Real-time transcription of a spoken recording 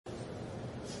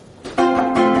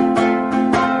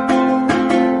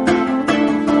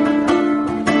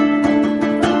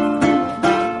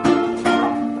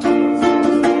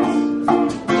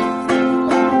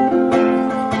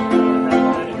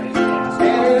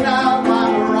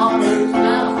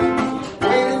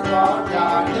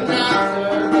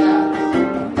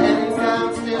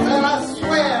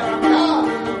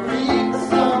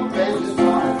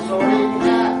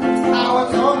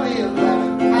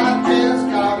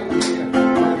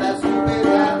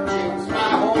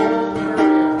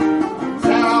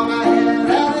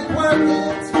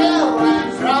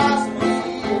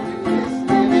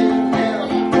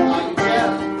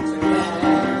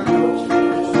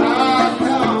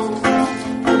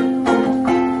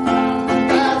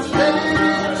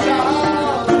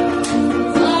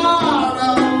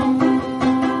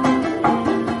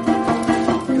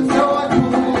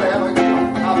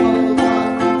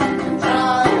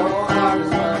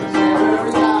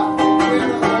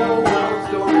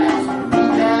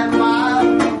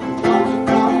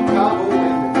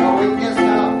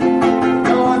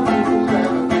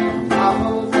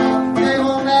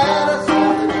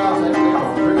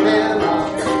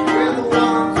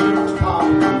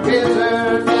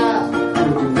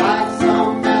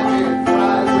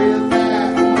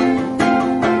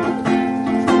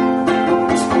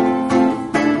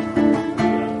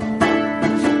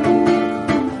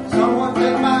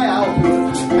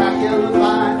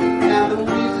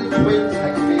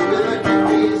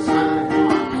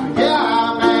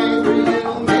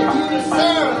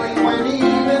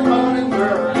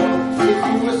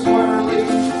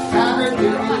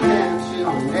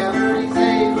whenever he's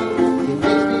able. He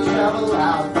makes me shovel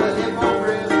out, put him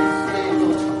over in the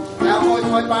stable. Now, boys,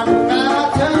 what my I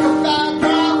took a bad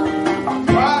drop.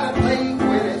 Try to play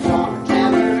when it's on the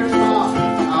janitor's lawn.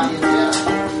 Oh, you just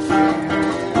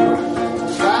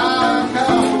back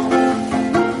home.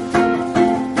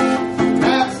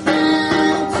 That's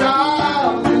stench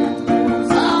I'll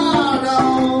lose, I know.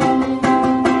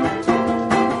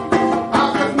 How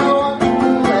come no one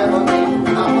will ever make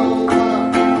Hufflepuff?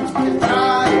 You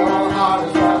try your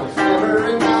hardest while it's never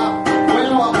enough. When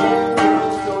the whole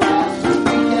world's so nice, we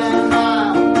can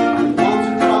smile. And won't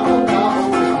you trouble double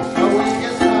when the going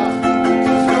gets tough?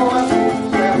 No one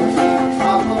will ever make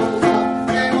Hufflepuff.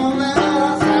 They won't let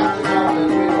us have the garden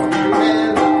we don't do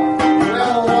it all.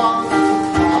 We'll walk to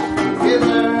top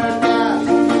wizard gas.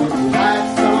 Like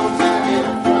some maggot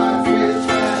flies with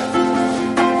fast.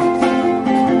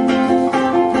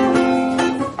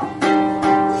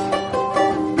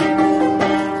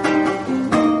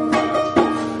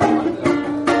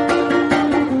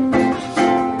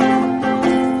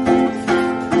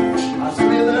 I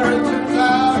slither into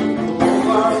town,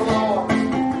 over walls,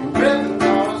 and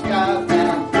Gryffindor's got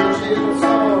that pushing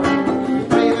sword.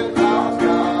 Ravenclaw's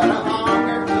got a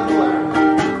hunger to learn.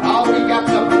 Oh, we got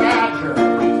the badger.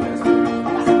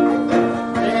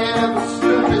 Damn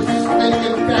stupid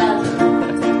stinking badger.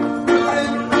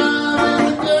 Rooting around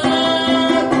in the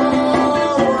dirt for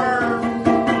worm.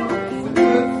 The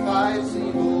good fights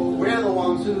evil, we're the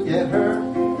ones who get hurt.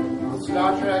 On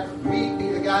Star Trek, we'd be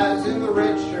the guys in the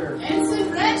red shirt.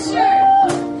 Ensign Red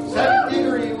Shirt! Second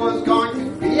Degree was going to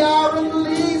be our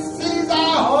release. He's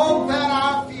our hope and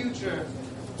our future.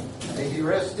 May he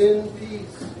rest in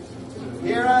peace. So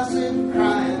here I sit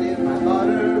crying in my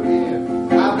butter beer.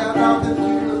 I've got nothing to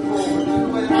look forward to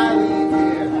when I leave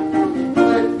here.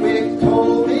 Flitwick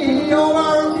told me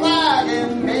over a flag,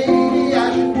 and maybe I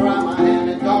should try my hand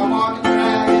at dog walking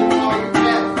dragon. All you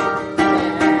get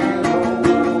and oh,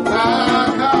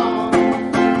 back home.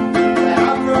 That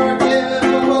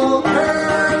unforgivable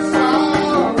curse of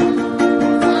sorrow.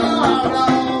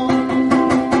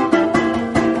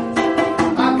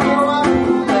 I know I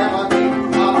will never be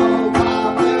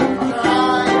Hufflepuff.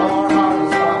 Try your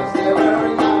hardest, but it's never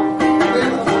enough. With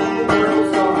the whole world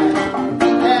so much,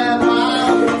 and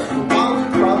wild, the one who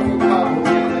trouble couple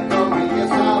when the going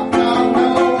gets tough. No one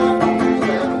will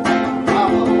ever be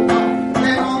Hufflepuff.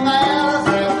 They won't let us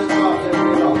have the job that we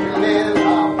don't really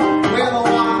love. We're the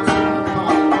ones who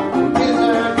come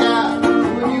wizard guy.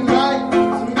 Would you like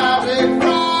some magic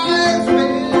fries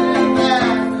with that?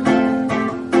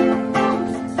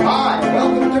 Hi,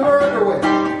 welcome to Burgerwick.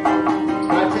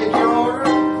 Can I take your order?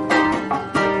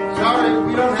 Sorry,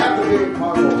 we don't have the big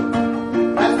puzzle.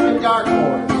 That's been dark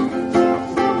horse.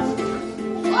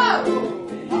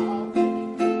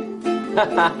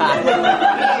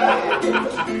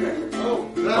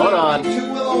 Hold on. 2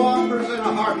 willow whoppers and a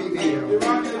Harpy beer.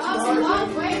 That was a long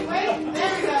way.